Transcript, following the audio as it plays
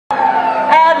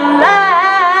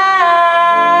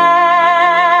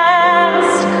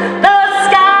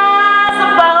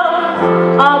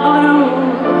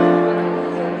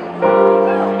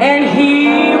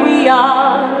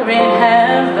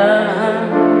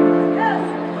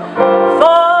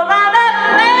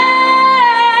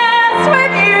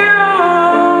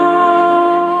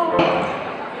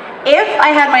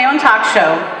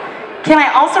show, can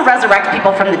I also resurrect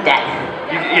people from the dead?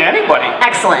 Yeah, anybody.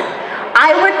 Excellent.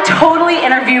 I would totally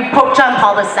interview Pope John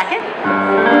Paul II.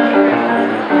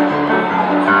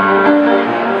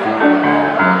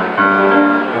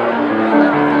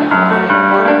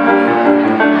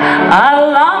 A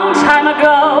long time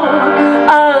ago,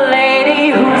 a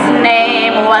lady whose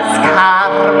name was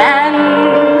Carmen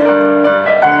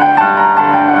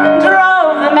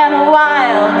drove the men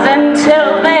wild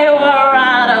until they were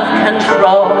out of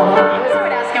control. I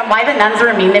would ask him why the nuns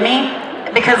were mean to me,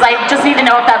 because I just need to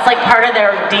know if that's like part of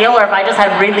their deal or if I just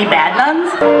had really bad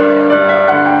nuns.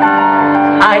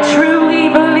 I truly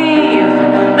believe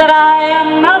that I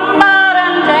am a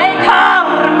modern day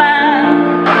Carmen.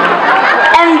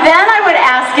 And then I would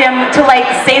ask him to like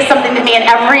say something to me in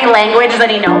every language that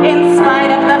he knows. In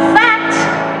spite of the fact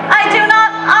I do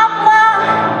not habla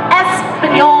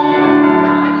español.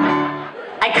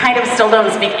 I kind of still don't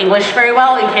speak English very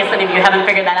well, in case any of you haven't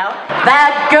figured that out.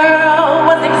 That girl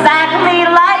was exactly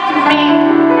like me.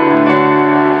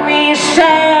 We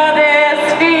share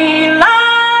this philosophy.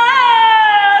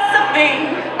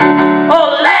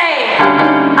 Olé,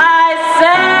 I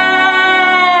say.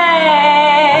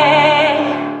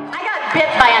 I got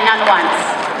bit by a nun once.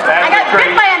 I got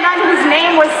bit by a nun whose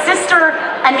name was Sister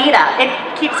Anita. It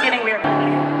keeps getting weird.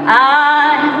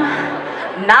 I'm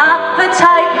not the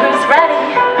type who's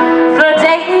ready for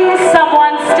dating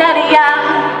someone steady.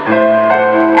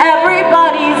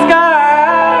 Everybody's girl.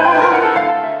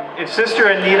 If Sister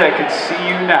Anita could see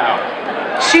you now,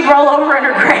 she'd roll over in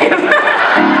her grave.